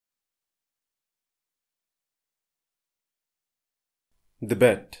The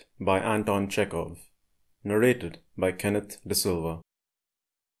Bet by Anton Chekhov. Narrated by Kenneth De Silva.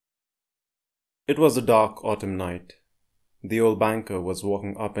 It was a dark autumn night. The old banker was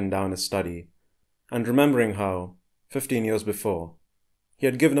walking up and down his study, and remembering how, 15 years before, he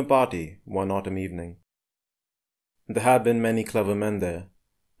had given a party one autumn evening. There had been many clever men there,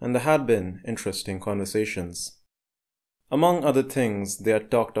 and there had been interesting conversations. Among other things, they had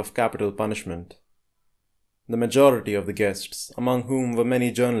talked of capital punishment. The majority of the guests, among whom were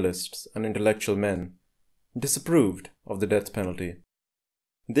many journalists and intellectual men, disapproved of the death penalty.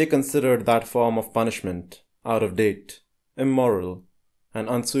 They considered that form of punishment out of date, immoral, and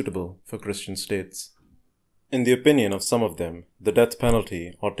unsuitable for Christian states. In the opinion of some of them, the death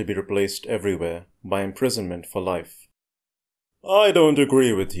penalty ought to be replaced everywhere by imprisonment for life. "I don't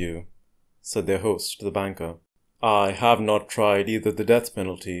agree with you," said their host, the banker. "I have not tried either the death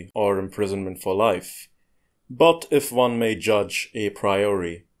penalty or imprisonment for life. But if one may judge a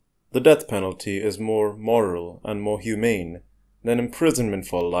priori, the death penalty is more moral and more humane than imprisonment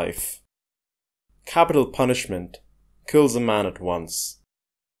for life. Capital punishment kills a man at once,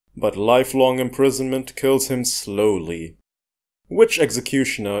 but lifelong imprisonment kills him slowly. Which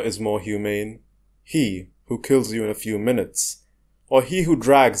executioner is more humane, he who kills you in a few minutes, or he who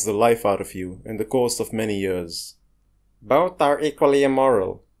drags the life out of you in the course of many years?" "Both are equally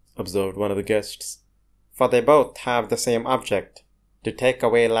immoral," observed one of the guests, "for they both have the same object, to take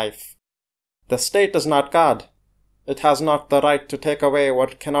away life. The state is not God. It has not the right to take away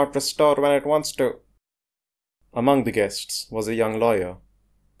what it cannot restore when it wants to." Among the guests was a young lawyer,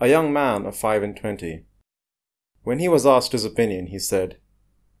 a young man of 25. When he was asked his opinion, he said,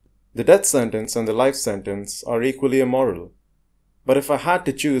 "The death sentence and the life sentence are equally immoral, but if I had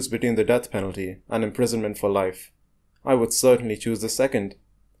to choose between the death penalty and imprisonment for life, I would certainly choose the second.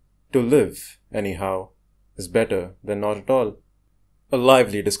 To live, anyhow, is better than not at all." A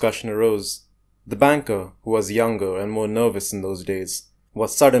lively discussion arose. The banker, who was younger and more nervous in those days,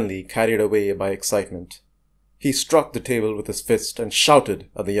 was suddenly carried away by excitement. He struck the table with his fist and shouted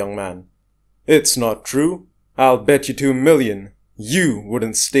at the young man, "It's not true. I'll bet you 2 million you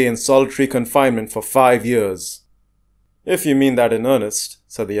wouldn't stay in solitary confinement for 5 years. "If you mean that in earnest,"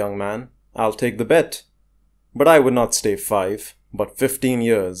 said the young man, "I'll take the bet. But I would not stay 5, but 15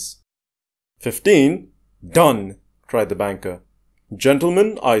 years. 15? Done!" cried the banker.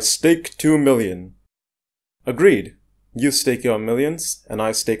 "Gentlemen, I stake 2 million. "Agreed. You stake your millions, and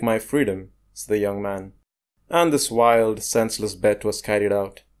I stake my freedom," said the young man. And this wild, senseless bet was carried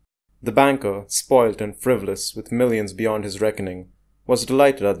out. The banker, spoilt and frivolous with millions beyond his reckoning, was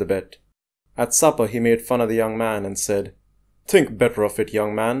delighted at the bet. At supper he made fun of the young man and said, "Think better of it,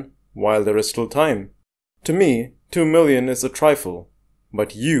 young man, while there is still time. To me, 2 million is a trifle,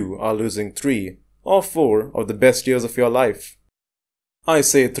 but you are losing 3 or 4 of the best years of your life. I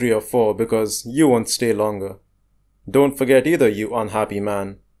say 3 or 4 because you won't stay longer. Don't forget either, you unhappy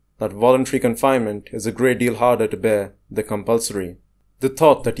man, that voluntary confinement is a great deal harder to bear than compulsory. The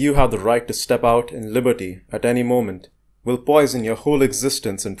thought that you have the right to step out in liberty at any moment will poison your whole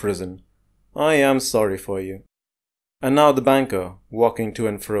existence in prison. I am sorry for you." And now the banker, walking to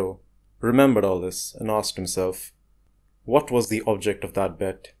and fro, remembered all this and asked himself, what was the object of that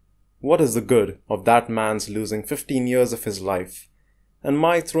bet? What is the good of that man's losing 15 years of his life, and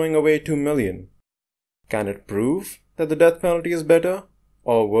my throwing away 2 million? Can it prove that the death penalty is better,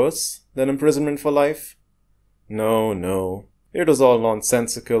 or worse, than imprisonment for life? No, it was all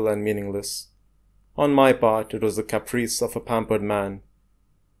nonsensical and meaningless. On my part, it was the caprice of a pampered man,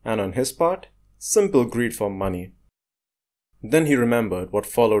 and on his part, simple greed for money. Then he remembered what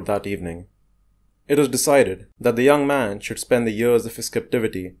followed that evening. It was decided that the young man should spend the years of his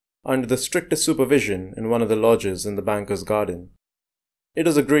captivity under the strictest supervision in one of the lodges in the banker's garden. It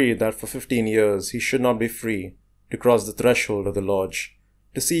was agreed that for 15 years he should not be free to cross the threshold of the lodge,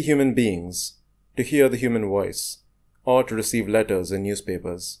 to see human beings, to hear the human voice, or to receive letters in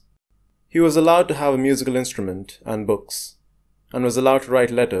newspapers. He was allowed to have a musical instrument and books, and was allowed to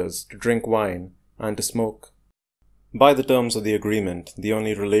write letters, to drink wine, and to smoke. By the terms of the agreement, the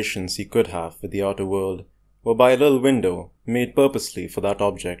only relations he could have with the outer world were by a little window made purposely for that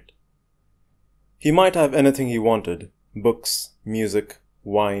object. He might have anything he wanted, books, music,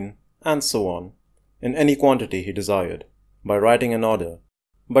 wine, and so on, in any quantity he desired, by writing an order,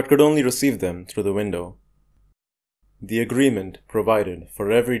 but could only receive them through the window. The agreement provided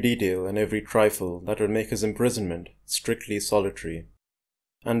for every detail and every trifle that would make his imprisonment strictly solitary,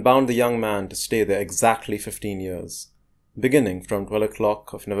 and bound the young man to stay there exactly 15 years, beginning from 12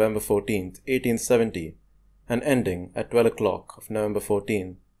 o'clock of November 14th, 1870, and ending at 12 o'clock of November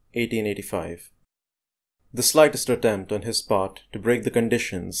 14, 1885. The slightest attempt on his part to break the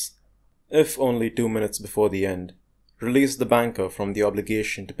conditions, if only 2 minutes before the end, released the banker from the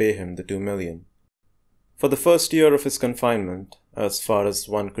obligation to pay him the 2 million. For the first year of his confinement, as far as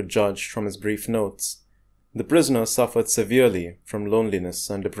one could judge from his brief notes, the prisoner suffered severely from loneliness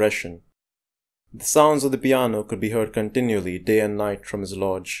and depression. The sounds of the piano could be heard continually day and night from his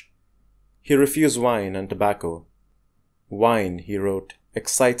lodge. He refused wine and tobacco. Wine, he wrote,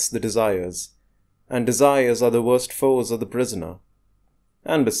 excites the desires, and desires are the worst foes of the prisoner.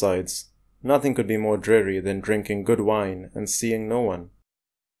 And besides, nothing could be more dreary than drinking good wine and seeing no one.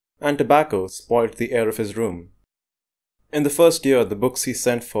 And tobacco spoilt the air of his room. In the first year, the books he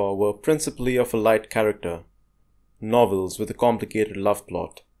sent for were principally of a light character, novels with a complicated love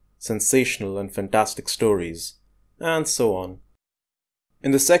plot, sensational and fantastic stories, and so on.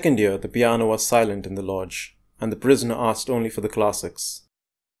 In the second year, the piano was silent in the lodge, and the prisoner asked only for the classics.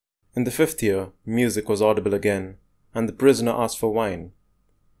 In the fifth year, music was audible again, and the prisoner asked for wine.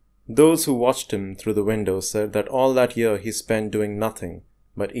 Those who watched him through the window said that all that year he spent doing nothing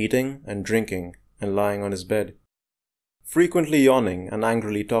but eating and drinking and lying on his bed, frequently yawning and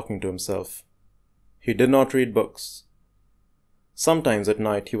angrily talking to himself. He did not read books. Sometimes at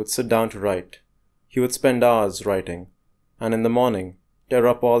night he would sit down to write. He would spend hours writing, and in the morning tear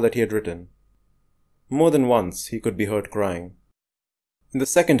up all that he had written. More than once he could be heard crying. In the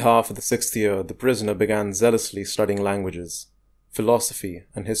second half of the sixth year, the prisoner began zealously studying languages, philosophy,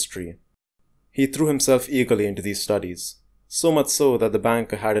 and history. He threw himself eagerly into these studies, so much so that the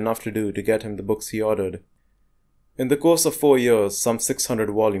banker had enough to do to get him the books he ordered. In the course of 4 years, some 600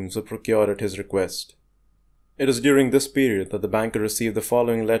 volumes were procured at his request. It was during this period that the banker received the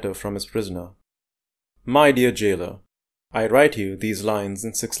following letter from his prisoner. My dear jailer, I write you these lines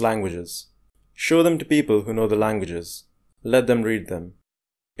in 6 languages. Show them to people who know the languages. Let them read them.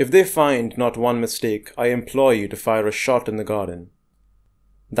 If they find not one mistake, I implore you to fire a shot in the garden.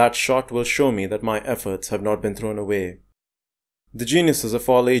 That shot will show me that my efforts have not been thrown away. The geniuses of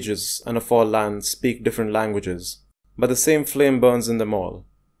all ages and of all lands speak different languages, but the same flame burns in them all.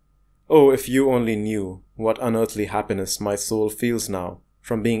 Oh, if you only knew what unearthly happiness my soul feels now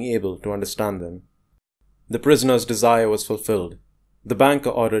from being able to understand them. The prisoner's desire was fulfilled. The banker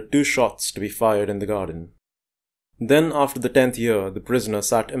ordered 2 shots to be fired in the garden. Then, after the 10th year, the prisoner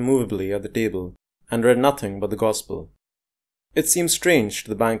sat immovably at the table and read nothing but the gospel. It seemed strange to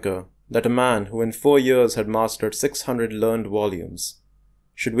the banker that a man who in 4 years had mastered 600 learned volumes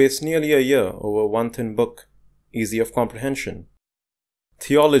should waste nearly a year over one thin book, easy of comprehension.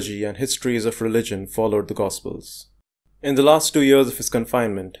 Theology and histories of religion followed the Gospels. In the last 2 years of his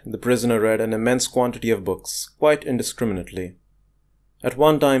confinement, the prisoner read an immense quantity of books, quite indiscriminately. At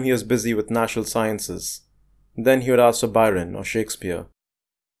one time he was busy with natural sciences. Then he would ask for Byron or Shakespeare.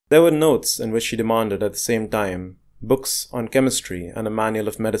 There were notes in which he demanded at the same time books on chemistry and a manual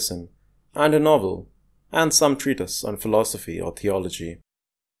of medicine, and a novel, and some treatise on philosophy or theology.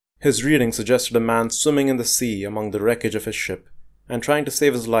 His reading suggested a man swimming in the sea among the wreckage of his ship, and trying to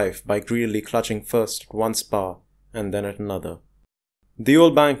save his life by greedily clutching first at one spar and then at another. The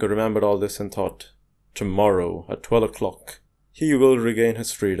old banker remembered all this and thought, tomorrow at 12 o'clock, he will regain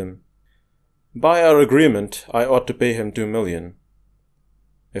his freedom. By our agreement, I ought to pay him 2 million.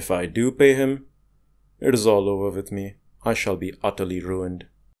 If I do pay him, it is all over with me. I shall be utterly ruined.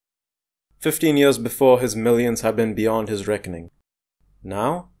 15 years before, his millions had been beyond his reckoning.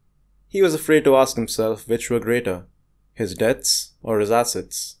 Now, he was afraid to ask himself which were greater, his debts or his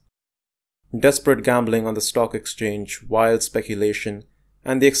assets. Desperate gambling on the stock exchange, wild speculation,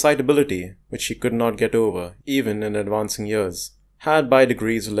 and the excitability which he could not get over, even in advancing years, had by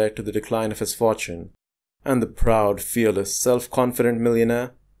degrees led to the decline of his fortune, and the proud, fearless, self-confident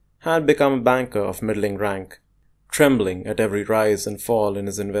millionaire had become a banker of middling rank, trembling at every rise and fall in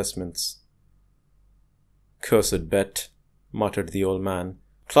his investments. Cursed bet, muttered the old man,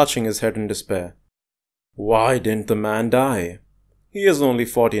 clutching his head in despair. Why didn't the man die? He is only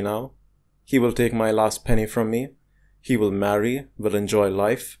 40 now. He will take my last penny from me. He will marry, will enjoy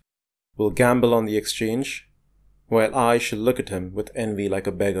life, will gamble on the exchange, while I shall look at him with envy like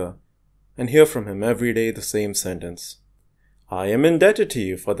a beggar, and hear from him every day the same sentence. I am indebted to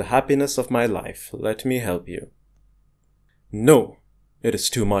you for the happiness of my life. Let me help you. No, it is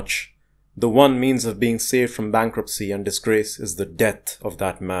too much. The one means of being saved from bankruptcy and disgrace is the death of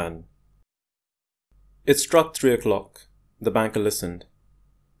that man. It struck 3 o'clock. The banker listened.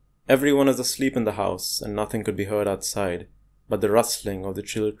 Everyone was asleep in the house, and nothing could be heard outside but the rustling of the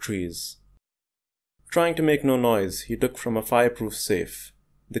chill trees. Trying to make no noise, he took from a fireproof safe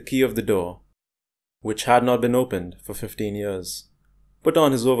the key of the door, which had not been opened for 15 years, put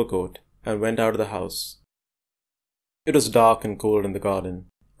on his overcoat, and went out of the house. It was dark and cold in the garden.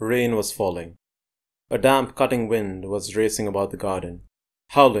 Rain was falling. A damp, cutting wind was racing about the garden,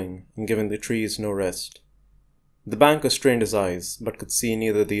 howling and giving the trees no rest. The banker strained his eyes, but could see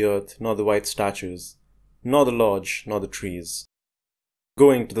neither the earth nor the white statues, nor the lodge nor the trees.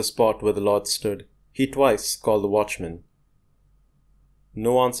 Going to the spot where the lodge stood, he twice called the watchman.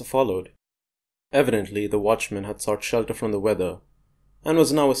 No answer followed. Evidently the watchman had sought shelter from the weather, and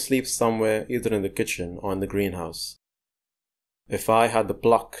was now asleep somewhere either in the kitchen or in the greenhouse. If I had the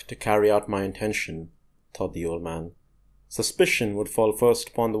pluck to carry out my intention, thought the old man, suspicion would fall first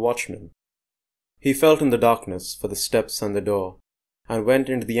upon the watchman. He felt in the darkness for the steps and the door, and went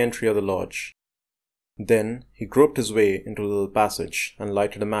into the entry of the lodge. Then he groped his way into a little passage and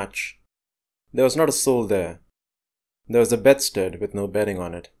lighted a match. There was not a soul there. There was a bedstead with no bedding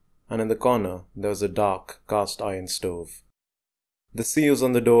on it, and in the corner there was a dark cast iron stove. The seals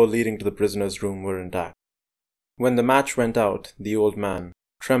on the door leading to the prisoner's room were intact. When the match went out, the old man,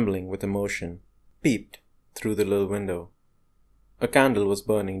 trembling with emotion, peeped through the little window. A candle was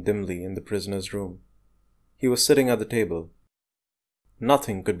burning dimly in the prisoner's room. He was sitting at the table.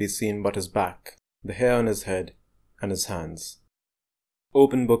 Nothing could be seen but his back, the hair on his head, and his hands.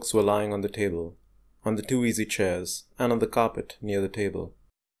 Open books were lying on the table, on the 2 easy chairs, and on the carpet near the table.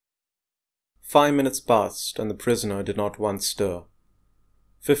 5 minutes passed, and the prisoner did not once stir.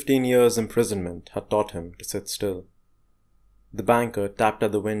 15 years' imprisonment had taught him to sit still. The banker tapped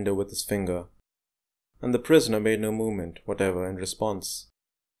at the window with his finger, and the prisoner made no movement whatever in response.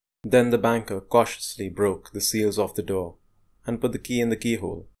 Then the banker cautiously broke the seals off the door and put the key in the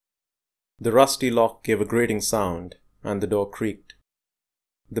keyhole. The rusty lock gave a grating sound, and the door creaked.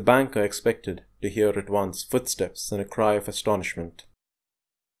 The banker expected to hear at once footsteps and a cry of astonishment.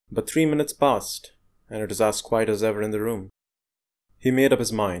 But 3 minutes passed, and it was as quiet as ever in the room. He made up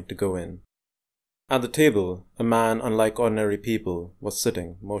his mind to go in. At the table, a man unlike ordinary people was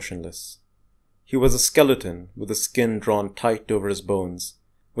sitting motionless. He was a skeleton with the skin drawn tight over his bones,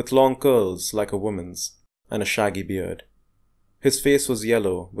 with long curls like a woman's, and a shaggy beard. His face was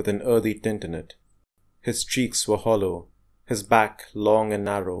yellow with an earthy tint in it. His cheeks were hollow, his back long and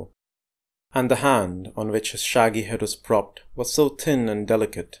narrow, and the hand on which his shaggy head was propped was so thin and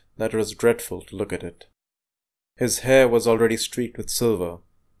delicate that it was dreadful to look at it. His hair was already streaked with silver,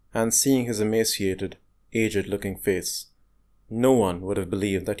 and seeing his emaciated, aged-looking face, no one would have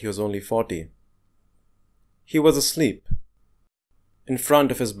believed that he was only 40. He was asleep. In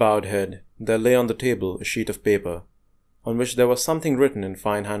front of his bowed head there lay on the table a sheet of paper, on which there was something written in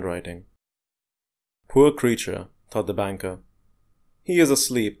fine handwriting. Poor creature, thought the banker. He is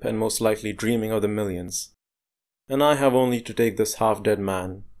asleep and most likely dreaming of the millions, and I have only to take this half-dead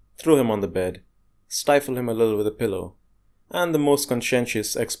man, throw him on the bed, stifle him a little with a pillow, and the most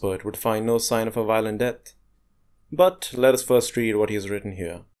conscientious expert would find no sign of a violent death. But let us first read what he has written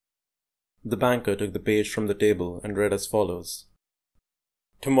here. The banker took the page from the table and read as follows.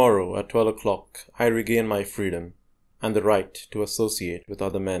 Tomorrow at 12 o'clock I regain my freedom and the right to associate with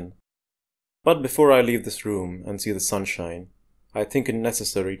other men. But before I leave this room and see the sunshine, I think it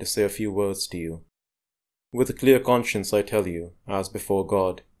necessary to say a few words to you. With a clear conscience I tell you, as before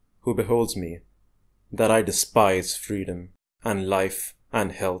God, who beholds me, that I despise freedom, and life,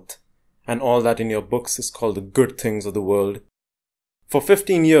 and health, and all that in your books is called the good things of the world. For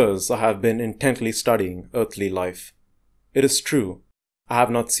 15 years I have been intently studying earthly life. It is true, I have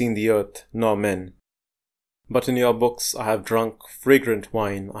not seen the earth nor men. But in your books I have drunk fragrant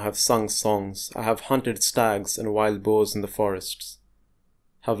wine, I have sung songs, I have hunted stags and wild boars in the forests,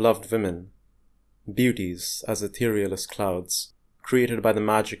 have loved women, beauties as ethereal as clouds, created by the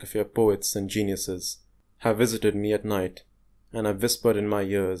magic of your poets and geniuses, have visited me at night, and have whispered in my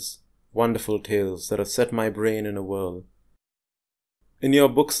ears wonderful tales that have set my brain in a whirl. In your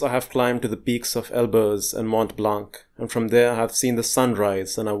books I have climbed to the peaks of Elburz and Mont Blanc, and from there I have seen the sun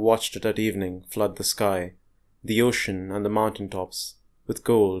rise and have watched it at evening flood the sky, the ocean and the mountain tops, with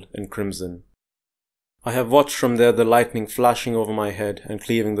gold and crimson. I have watched from there the lightning flashing over my head and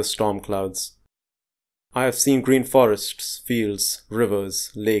cleaving the storm clouds. I have seen green forests, fields,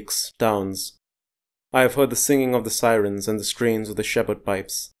 rivers, lakes, towns. I have heard the singing of the sirens and the strains of the shepherd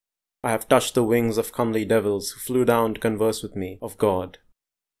pipes. I have touched the wings of comely devils who flew down to converse with me of God.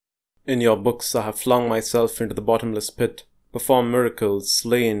 In your books I have flung myself into the bottomless pit, performed miracles,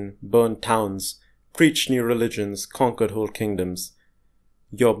 slain, burned towns, preached new religions, conquered whole kingdoms.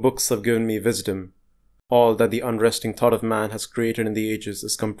 Your books have given me wisdom. All that the unresting thought of man has created in the ages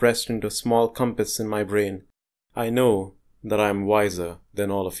is compressed into a small compass in my brain. I know that I am wiser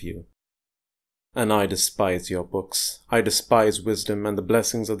than all of you. And I despise your books. I despise wisdom and the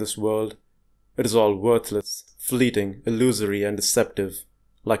blessings of this world. It is all worthless, fleeting, illusory, and deceptive,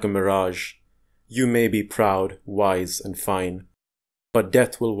 like a mirage. You may be proud, wise, and fine, but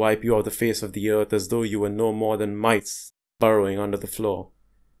death will wipe you off the face of the earth as though you were no more than mice burrowing under the floor.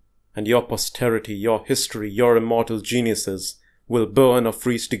 And your posterity, your history, your immortal geniuses will burn or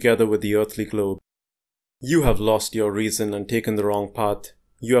freeze together with the earthly globe. You have lost your reason and taken the wrong path.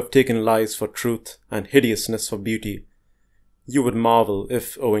 You have taken lies for truth and hideousness for beauty. You would marvel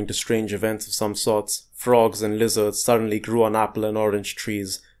if, owing to strange events of some sorts, frogs and lizards suddenly grew on apple and orange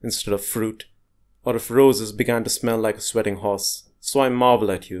trees instead of fruit, or if roses began to smell like a sweating horse. So I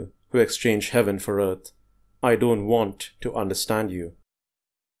marvel at you, who exchange heaven for earth. I don't want to understand you.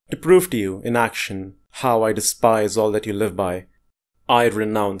 To prove to you, in action, how I despise all that you live by, I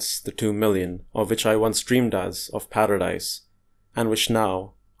renounce the 2,000,000 of which I once dreamed as of paradise, and which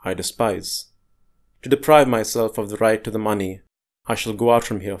now I despise. To deprive myself of the right to the money, I shall go out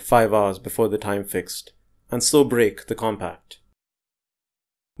from here 5 hours before the time fixed, and so break the compact.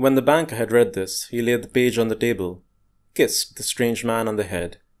 When the banker had read this, he laid the page on the table, kissed the strange man on the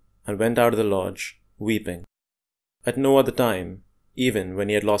head, and went out of the lodge, weeping. At no other time, even when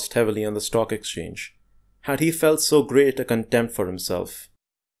he had lost heavily on the stock exchange, had he felt so great a contempt for himself.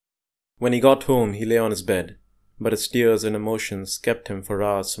 When he got home, he lay on his bed, but his tears and emotions kept him for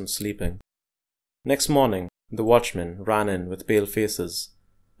hours from sleeping. Next morning, the watchmen ran in with pale faces,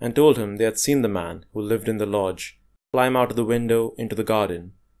 and told him they had seen the man who lived in the lodge climb out of the window into the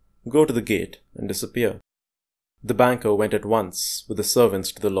garden, go to the gate, and disappear. The banker went at once with the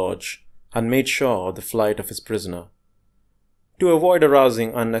servants to the lodge, and made sure of the flight of his prisoner. To avoid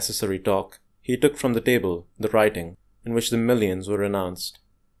arousing unnecessary talk, he took from the table the writing in which the millions were announced,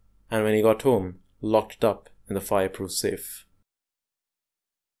 and when he got home, locked it up in the fireproof safe.